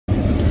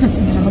It's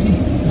an Audi.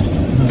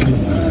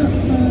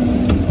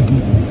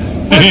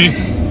 Hey.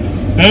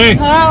 Hey.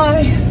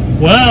 Hi.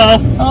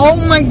 Well. Oh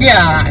my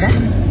God.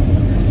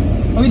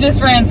 We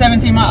just ran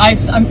 17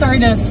 miles. I'm sorry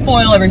to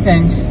spoil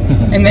everything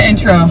in the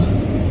intro.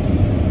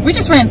 We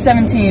just ran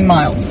 17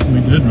 miles.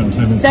 We did run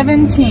 17.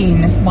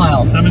 17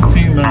 miles.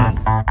 17 miles.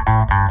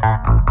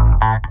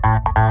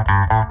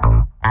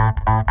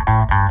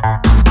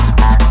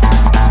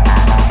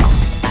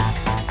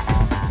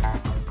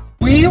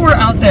 We were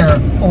out there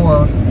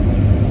for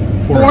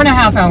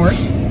 4.5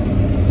 hours.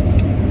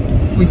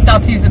 We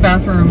stopped to use the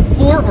bathroom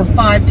 4 or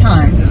 5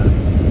 times.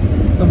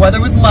 The weather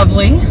was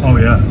lovely. Oh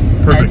yeah,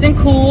 perfect. Nice and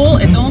cool.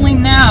 It's only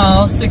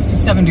now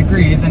 67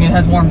 degrees, and it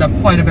has warmed up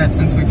quite a bit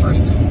since we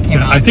first came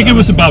out. I think it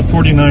was about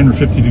 49 or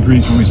 50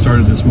 degrees when we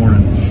started this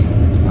morning.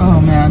 Oh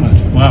man.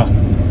 But, wow.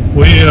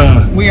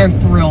 We are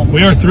thrilled.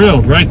 We are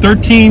thrilled, right?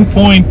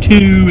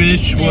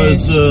 13.2-ish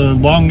was the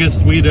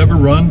longest we'd ever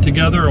run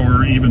together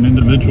or even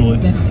individually.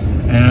 Yeah.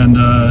 And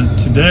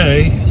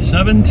today,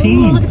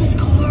 17. Oh, look at this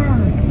car.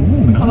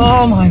 Ooh, nice.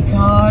 Oh my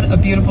God, a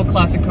beautiful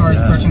classic car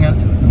is approaching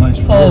us. Nice.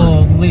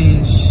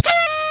 Holy sh**.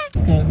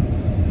 It's good.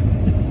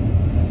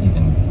 You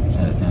can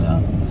edit that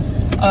out.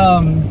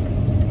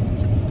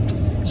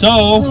 So.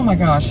 Oh my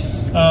gosh.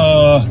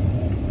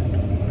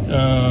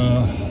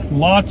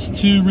 Lots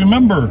to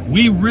remember.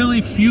 We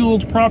really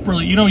fueled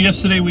properly. You know,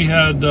 yesterday we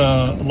had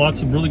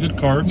lots of really good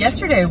carbs.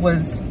 Yesterday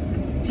was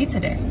pizza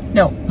day.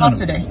 No,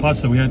 pasta day.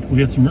 Pasta. We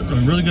had some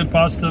really good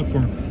pasta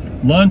for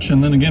lunch,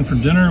 and then again for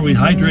dinner. We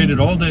hydrated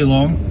all day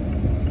long.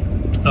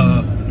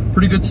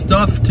 Pretty good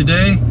stuff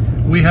today.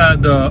 We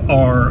had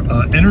our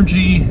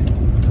energy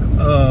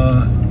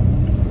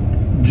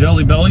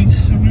jelly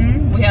bellies.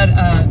 We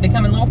had they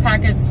come in little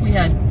packets. We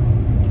had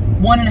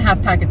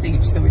 1.5 packets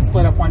each, so we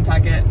split up 1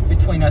 packet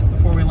between us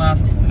before we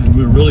left. And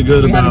we were really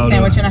good about. We had a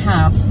sandwich and a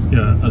half.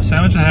 Yeah, a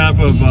sandwich and a half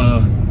of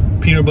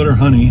peanut butter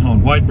honey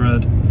on white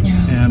bread.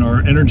 Yeah. And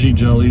our energy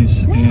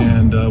jellies,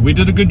 and we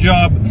did a good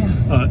job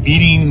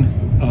eating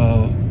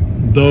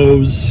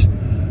those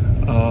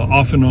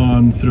off and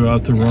on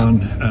throughout the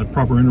run at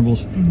proper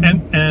intervals.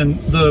 And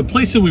the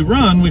place that we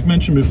run, we've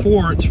mentioned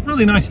before, it's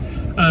really nice.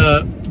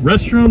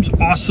 Restrooms,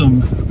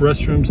 awesome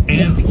restrooms,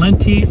 and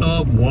plenty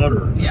of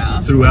water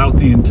throughout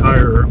the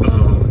entire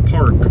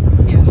park.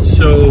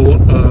 So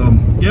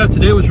yeah,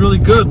 today was really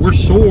good. We're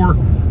sore.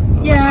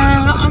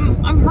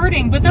 I'm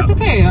hurting, but that's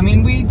okay. I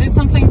mean, we did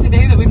something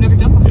today that we've never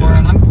done before,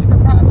 and I'm super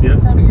proud. I'm super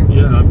proud of you.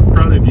 Yeah, I'm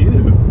proud of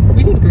you.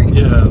 We did great.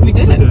 Yeah, we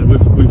did it.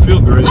 We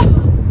feel great.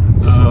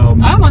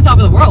 I'm on top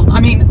of the world. I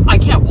mean, I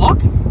can't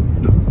walk.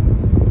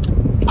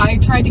 I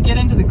tried to get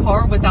into the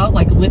car without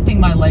like lifting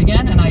my leg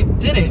in, and I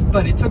did it,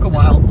 but it took a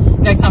while.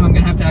 Next time I'm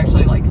gonna have to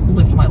actually like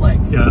lift my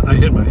legs. Yeah, I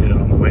hit my head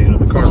on the way into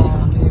the car.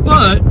 Oh,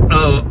 but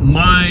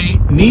my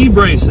knee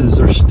braces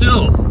are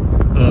still,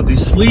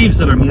 these sleeves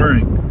that I'm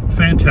wearing,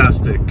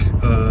 fantastic.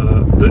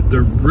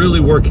 They're really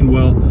working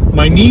well.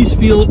 My knees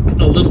feel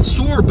a little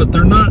sore, but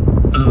they're not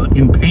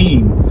in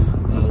pain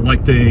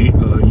like they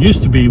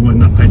used to be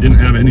when I didn't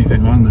have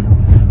anything on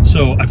there.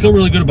 So I feel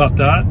really good about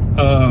that.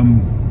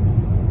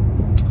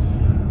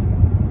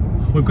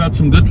 We've got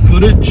some good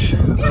footage.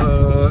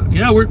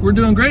 Yeah, we're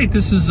doing great.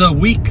 This is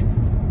week.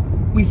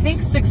 We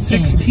think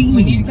 16.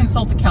 We need to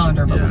consult the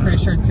calendar, but we're pretty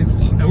sure it's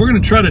 16. And we're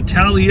going to try to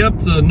tally up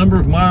the number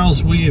of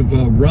miles we have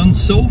run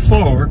so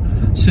far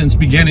since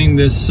beginning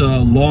this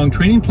long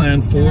training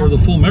plan for the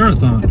full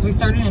marathon. Because we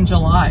started in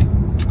July,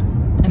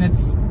 and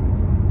it's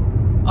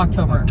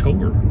October.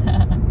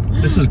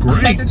 This is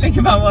great. I have to think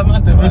about what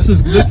month it was.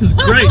 This is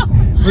great.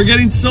 We're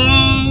getting so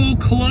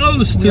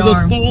close to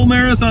the full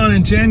marathon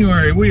in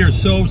January. We are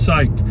so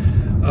psyched.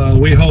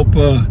 We hope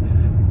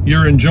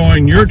you're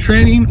enjoying your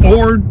training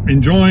or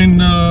enjoying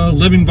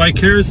living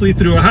vicariously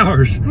through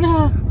ours.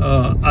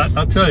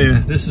 I'll tell you,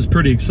 this is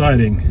pretty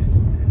exciting.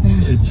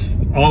 It's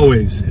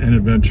always an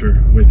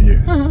adventure with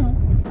you.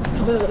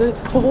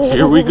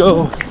 Here we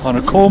go on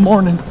a cold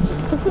morning.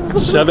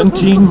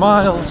 17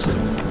 miles.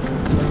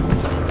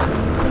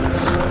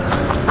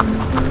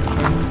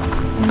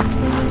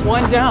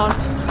 1 down,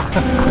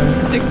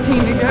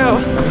 16 to go.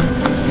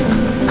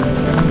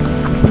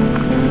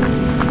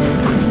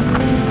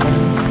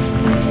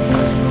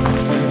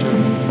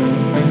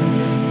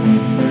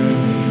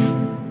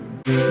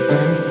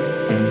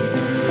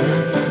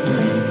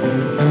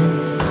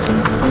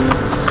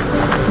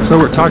 So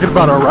we're talking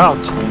about our route.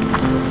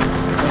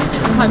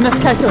 I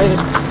miscalculated,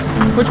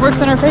 which works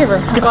in our favor.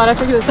 I'm glad I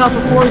figured this out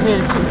before we made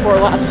it to 4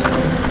 laps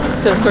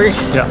instead of 3.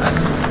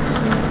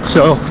 Yeah.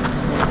 So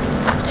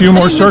a few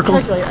more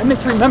circles. I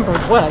misremembered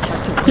what I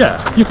calculated.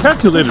 Yeah, you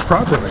calculated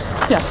properly.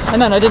 Yeah,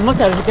 and then I didn't look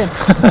at it again.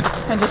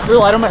 I just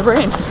relied on my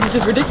brain, which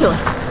is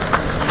ridiculous.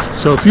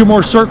 So a few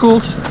more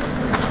circles,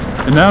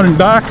 and out and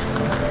back.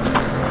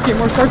 A few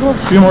more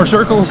circles. A few more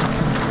circles.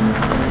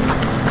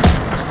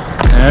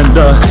 And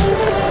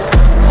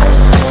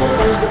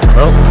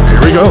well,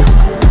 here we go.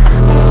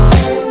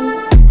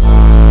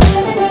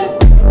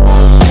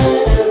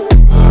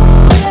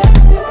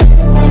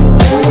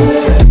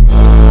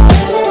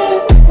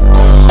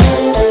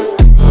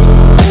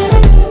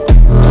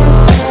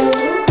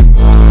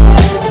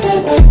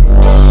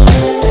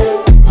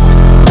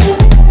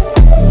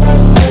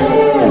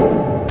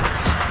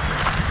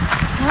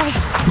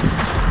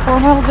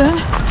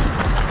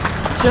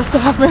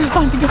 half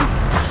marathon to go.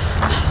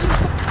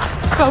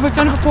 But we've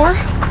done it before,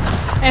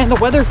 and the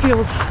weather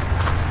feels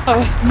a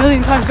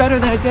million times better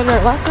than it did at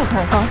our last half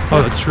marathon. So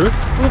oh, that's true.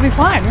 We'll be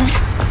fine, right?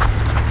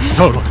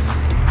 Totally.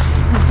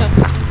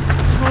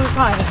 We'll be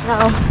fine. It's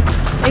now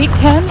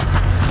 8:10.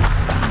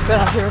 We've been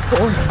out here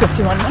for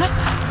 51 minutes.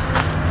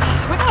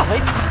 We got a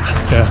late start.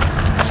 Yeah.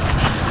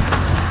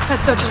 Had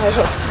such high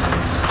hopes.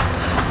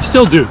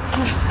 Still do.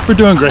 We're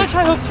doing great. Such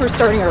high hopes for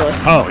starting early.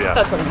 Oh, yeah.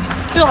 That's what I mean.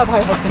 Still have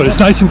high hopes. But it's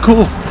nice and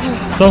cool.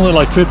 It's only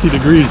like 50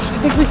 degrees. I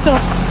think we still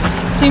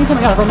have steam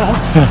coming out of our mouths,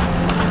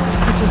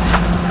 which is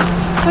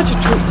such a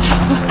treat.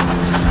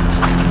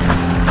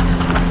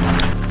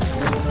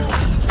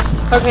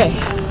 Okay,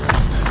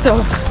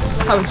 so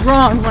I was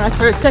wrong when I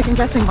started second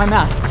guessing my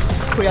math.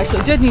 We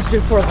actually did need to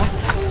do 4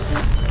 laps.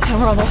 And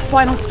we're on the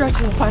final stretch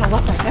of the final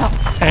lap right now.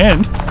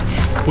 And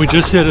we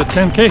just hit a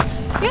 10K.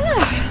 Yeah.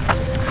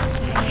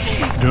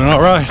 Doing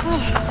all right.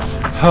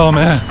 Oh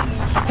man.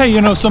 Hey,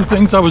 you know, some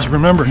things I was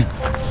remembering.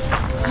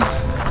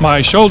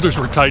 My shoulders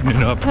were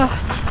tightening up.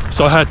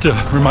 So I had to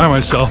remind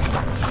myself,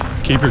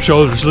 keep your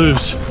shoulders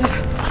loose.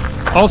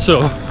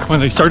 Also, when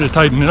they started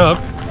tightening up,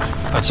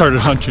 I started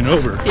hunching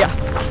over. Yeah.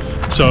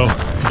 So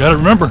you gotta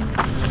remember,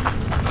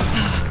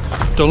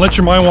 don't let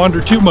your mind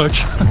wander too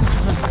much.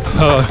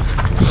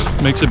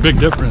 Makes a big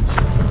difference.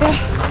 Yeah.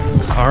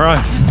 All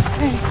right,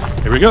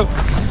 here we go.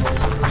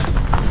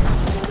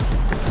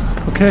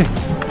 Okay,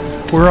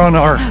 we're on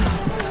our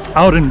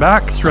out and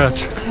back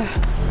stretch.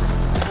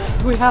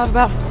 We have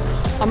about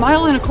 1.25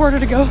 miles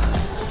to go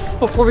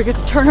before we get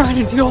to turn around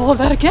and do all of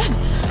that again.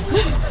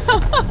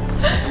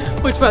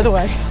 Which, by the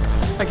way,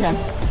 again,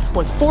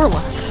 was 4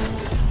 laps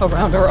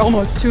around our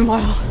almost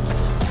 2-mile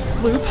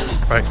loop.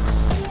 Right.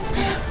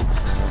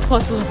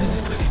 Plus a little bit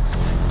this way.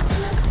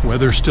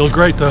 Weather's still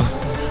great though.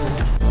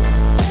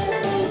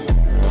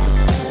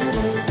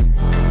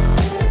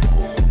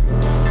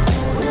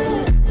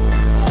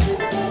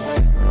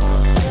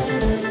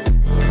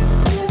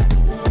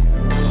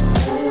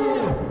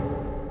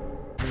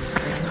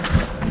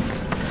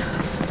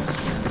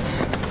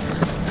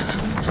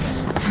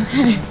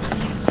 Okay,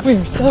 we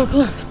are so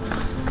close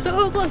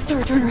to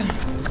our turnaround.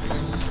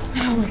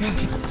 Oh my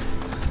gosh,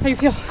 how do you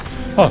feel?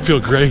 Oh, I feel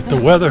great. The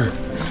weather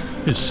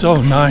is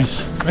so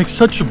nice. Makes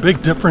such a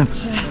big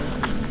difference. Yeah.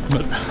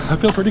 But I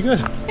feel pretty good.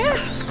 Yeah.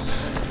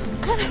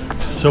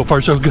 So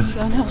far, so good.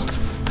 Downhill.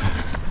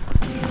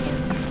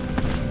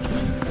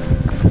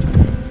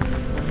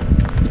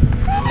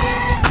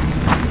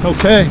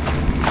 Okay,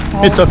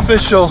 it's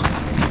official.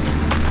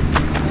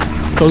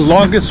 The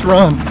longest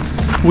run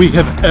we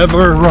have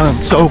ever run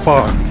so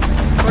far.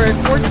 We're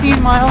at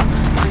 14 miles.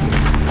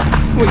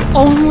 We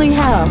only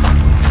have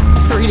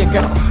 3 to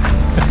go.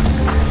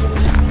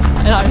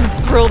 And I'm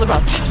thrilled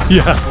about that.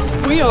 Yeah.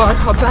 We are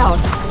about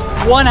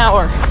 1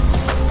 hour,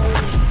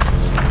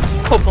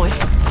 hopefully,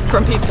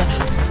 from pizza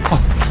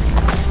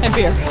and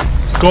beer.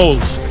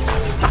 Goals.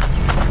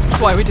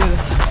 That's why we do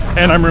this.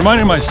 And I'm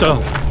reminding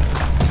myself,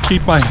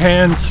 keep my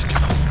hands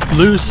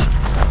loose,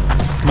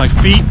 my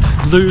feet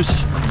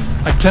loose.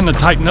 I tend to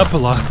tighten up a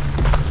lot.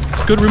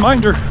 It's a good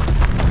reminder.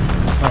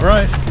 All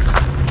right,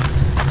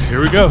 here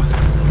we go.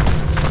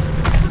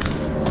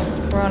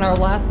 We're on our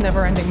last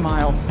never-ending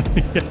mile.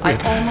 Yeah. I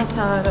almost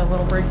had a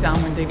little breakdown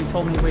when Davey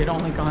told me we had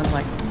only gone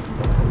like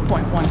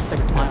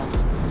 0.16 miles.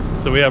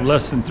 So we have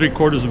less than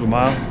 3/4 of a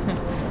mile.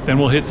 Then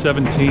we'll hit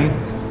 17.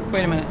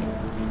 Wait a minute.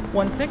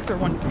 1.6 or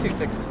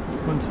 1.26?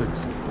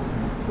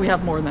 1.6. We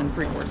have more than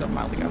 3/4 of a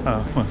mile to go.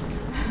 Oh, well.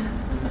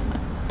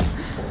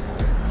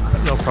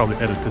 They'll probably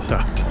edit this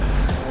out.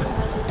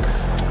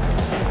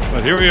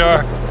 But here we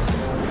are.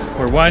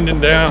 We're winding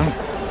down.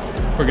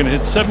 We're gonna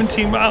hit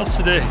 17 miles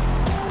today.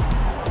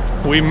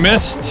 We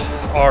missed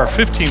our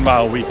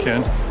 15-mile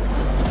weekend.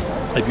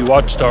 If you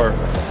watched our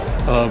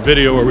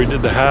video where we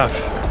did the half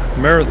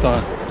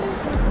marathon,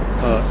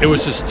 it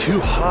was just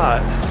too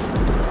hot.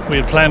 We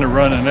had planned to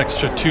run an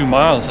extra 2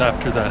 miles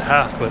after that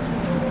half, but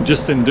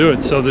just didn't do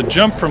it. So the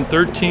jump from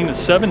 13 to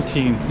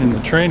 17 in the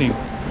training,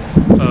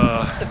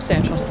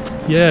 substantial.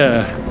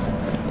 Yeah,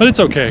 but it's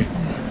okay.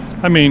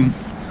 I mean,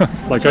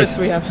 like I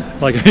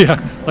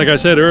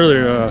said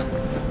earlier,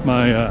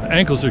 my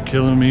ankles are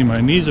killing me, my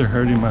knees are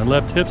hurting, my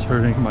left hip's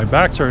hurting, my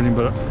back's hurting,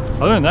 but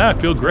other than that, I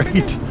feel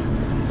great.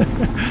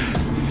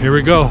 Here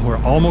we go, we're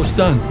almost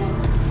done.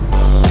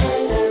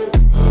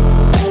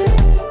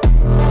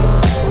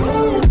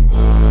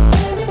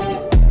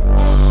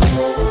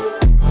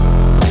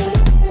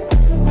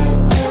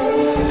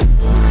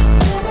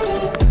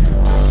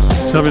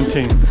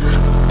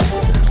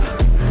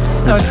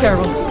 That was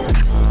terrible.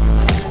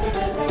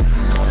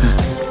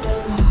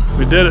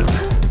 We did it.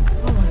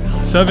 Oh my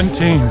God.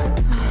 17.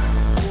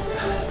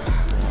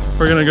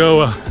 We're gonna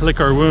go lick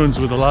our wounds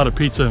with a lot of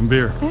pizza and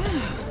beer. Yeah.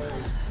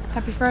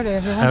 Happy Friday,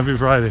 everyone. Happy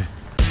Friday.